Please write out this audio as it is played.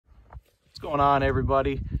going on,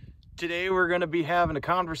 everybody? Today we're going to be having a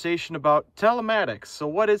conversation about telematics. So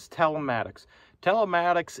what is telematics?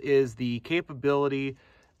 Telematics is the capability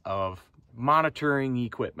of monitoring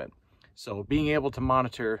equipment. So being able to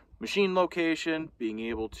monitor machine location, being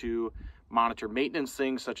able to monitor maintenance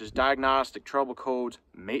things such as diagnostic trouble codes,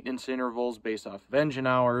 maintenance intervals based off of engine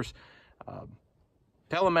hours.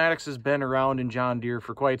 Telematics has been around in John Deere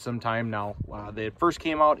for quite some time now. They first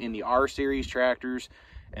came out in the R series tractors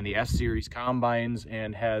and the S series combines,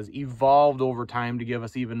 and has evolved over time to give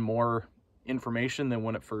us even more information than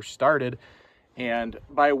when it first started. And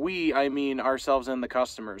by we, I mean ourselves and the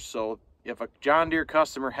customers. So if a John Deere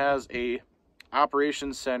customer has a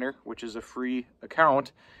operations center, which is a free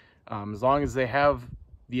account, as long as they have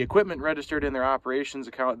the equipment registered in their operations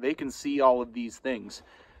account, they can see all of these things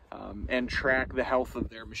and track the health of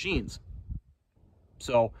their machines.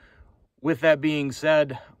 So with that being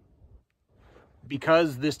said,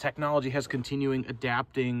 because this technology has continuing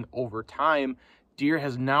adapting over time, Deere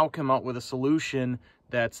has now come out with a solution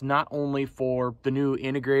that's not only for the new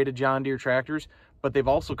integrated John Deere tractors, but they've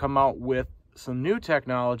also come out with some new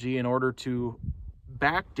technology in order to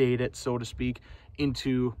backdate it, so to speak,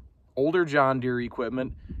 into older John Deere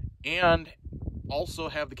equipment, and also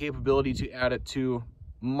have the capability to add it to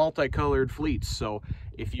multicolored fleets. So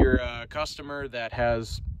if you're a customer that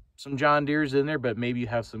has some John Deeres in there, but maybe you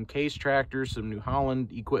have some Case tractors, some New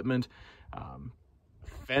Holland equipment,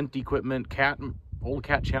 Fendt equipment, old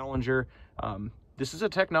Cat Challenger, this is a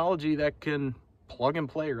technology that can plug and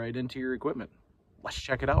play right into your equipment. Let's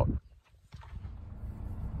check it out.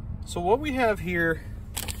 So what we have here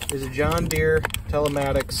is a John Deere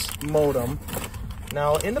Telematics modem.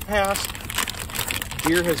 Now in the past,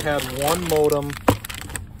 Deere has had one modem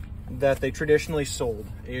that they traditionally sold,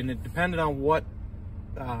 and it depended on what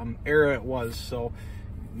era it was. So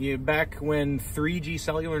back when 3G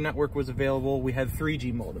cellular network was available, we had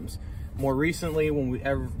 3G modems. More recently, when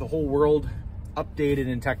the whole world updated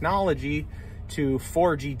in technology to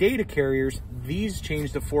 4G data carriers, these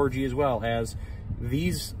changed to 4G as well, as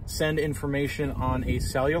these send information on a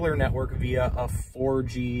cellular network via a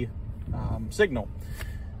 4G signal.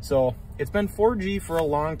 So it's been 4G for a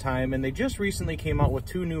long time, and they just recently came out with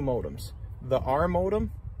two new modems, the R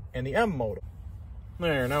modem and the M modem.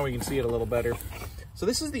 There, now we can see it a little better. So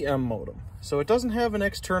this is the M modem. So it doesn't have an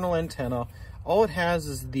external antenna. All it has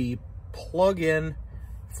is the plug-in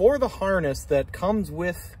for the harness that comes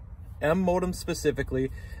with M modem specifically.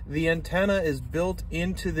 The antenna is built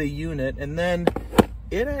into the unit, and then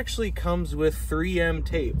it actually comes with 3M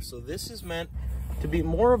tape. So this is meant to be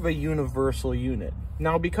more of a universal unit.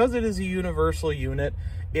 Now, because it is a universal unit,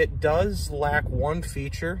 it does lack one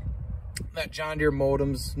feature that John Deere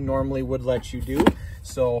modems normally would let you do.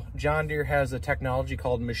 So John Deere has a technology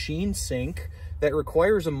called machine sync that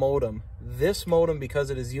requires a modem. This modem, because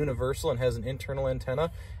it is universal and has an internal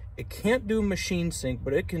antenna, it can't do machine sync,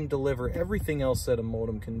 but it can deliver everything else that a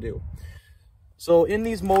modem can do. So in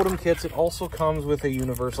these modem kits, it also comes with a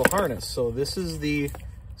universal harness. So this is the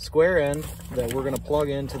square end that we're going to plug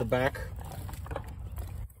into the back.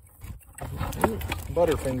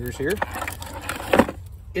 Butterfingers here.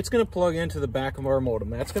 It's going to plug into the back of our modem.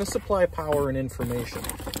 That's going to supply power and information.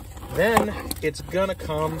 Then it's going to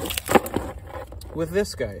come with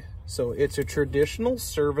this guy. So it's a traditional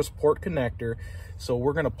service port connector. So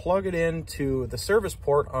we're going to plug it into the service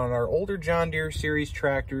port on our older John Deere series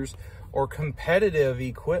tractors or competitive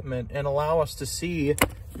equipment and allow us to see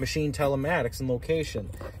machine telematics and location.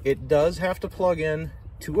 It does have to plug in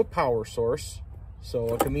to a power source, so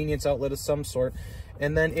a convenience outlet of some sort.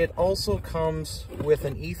 And then it also comes with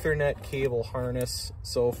an Ethernet cable harness.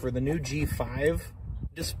 So for the new G5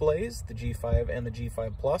 displays, the G5 and the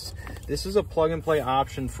G5 Plus, this is a plug and play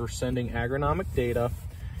option for sending agronomic data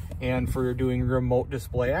and for doing remote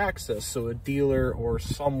display access. So a dealer or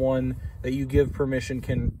someone that you give permission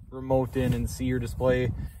can remote in and see your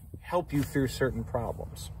display, help you through certain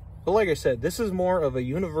problems. But like I said, this is more of a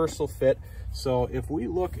universal fit. So if we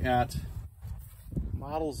look at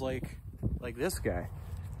models like this guy.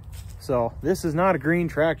 So this is not a green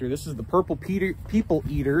tractor. This is the purple people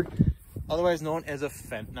eater, otherwise known as a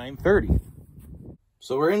Fendt 930.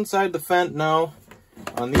 So we're inside the Fendt now.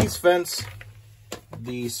 On these Fendts,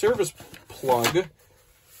 the service plug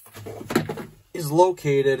is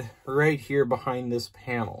located right here behind this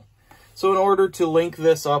panel. So in order to link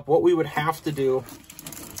this up, what we would have to do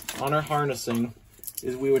on our harnessing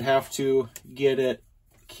is we would have to get it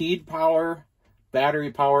keyed power,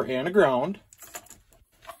 battery power, and a ground.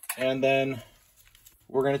 And then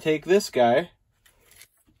we're going to take this guy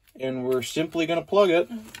and we're simply going to plug it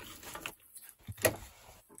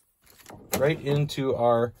right into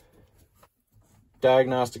our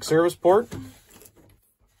diagnostic service port.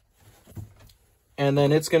 And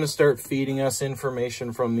then it's going to start feeding us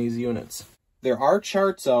information from these units. There are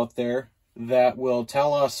charts out there that will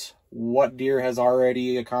tell us what Deere has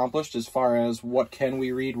already accomplished as far as what can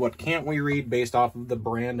we read, what can't we read based off of the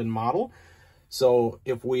brand and model. So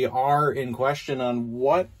if we are in question on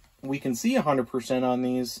what we can see 100% on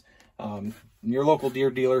these, your local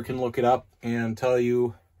Deere dealer can look it up and tell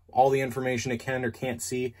you all the information it can or can't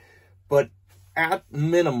see. But at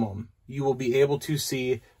minimum, you will be able to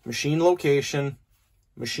see machine location,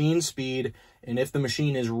 machine speed, and if the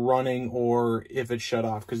machine is running or if it's shut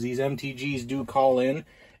off, because these MTGs do call in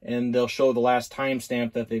and they'll show the last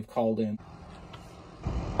timestamp that they've called in.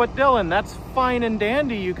 But Dylan, that's fine and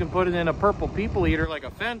dandy. You can put it in a purple people eater like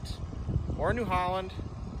a Fendt or a New Holland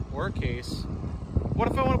or a Case. What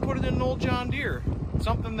if I want to put it in an old John Deere?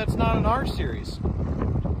 Something that's not an R series.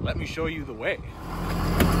 Let me show you the way.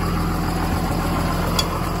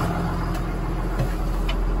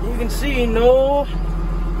 You can see no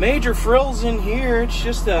major frills in here. It's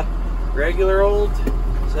just a regular old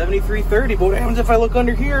 7330. But what happens if I look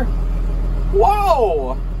under here?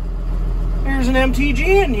 Whoa! There's an MTG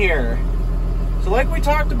in here. So like we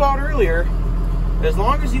talked about earlier, as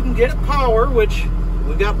long as you can get it power, which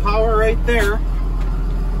we've got power right there,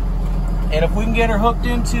 and if we can get her hooked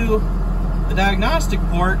into the diagnostic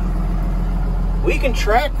port, we can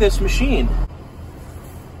track this machine.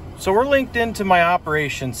 So we're linked into my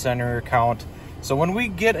Operations Center account. So when we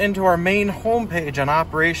get into our main homepage on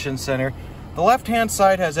Operations Center, the left-hand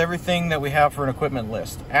side has everything that we have for an equipment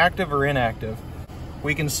list, active or inactive.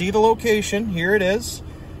 We can see the location. Here it is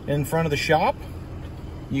in front of the shop.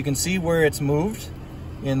 You can see where it's moved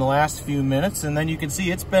in the last few minutes, and then you can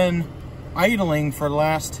see it's been idling for the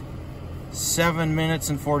last 7 minutes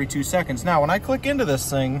and 42 seconds. Now, when I click into this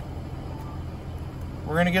thing,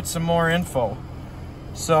 we're gonna get some more info.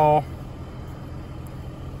 So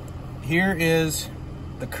here is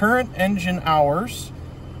the current engine hours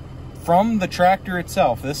from the tractor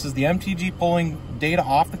itself. This is the MTG pulling data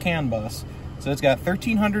off the CAN bus. So it's got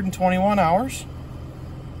 1,321 hours.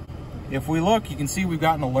 If we look, you can see we've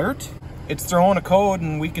got an alert. It's throwing a code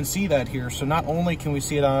and we can see that here. So not only can we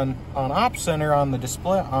see it on Ops Center on the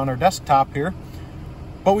display on our desktop here,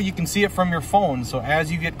 but you can see it from your phone. So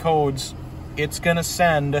as you get codes, it's gonna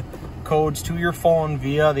send codes to your phone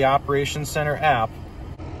via the Operations Center app.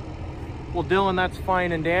 Well, Dylan, that's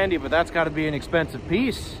fine and dandy, but that's gotta be an expensive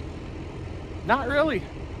piece. Not really.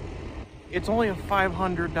 It's only a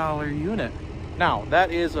 $500 unit. Now,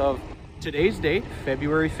 that is of today's date,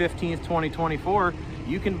 February 15th, 2024.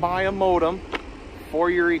 You can buy a modem for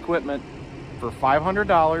your equipment for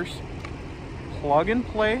 $500, plug and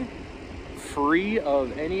play, free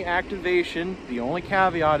of any activation. The only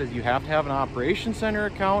caveat is you have to have an Operations Center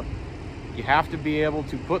account. You have to be able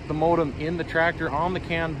to put the modem in the tractor on the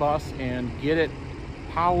CAN bus and get it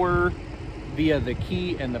power via the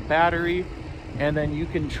key and the battery. And then you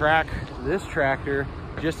can track this tractor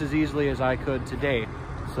just as easily as I could today.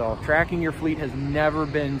 So tracking your fleet has never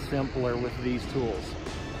been simpler with these tools.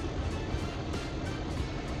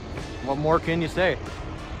 What more can you say?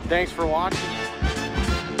 Thanks for watching.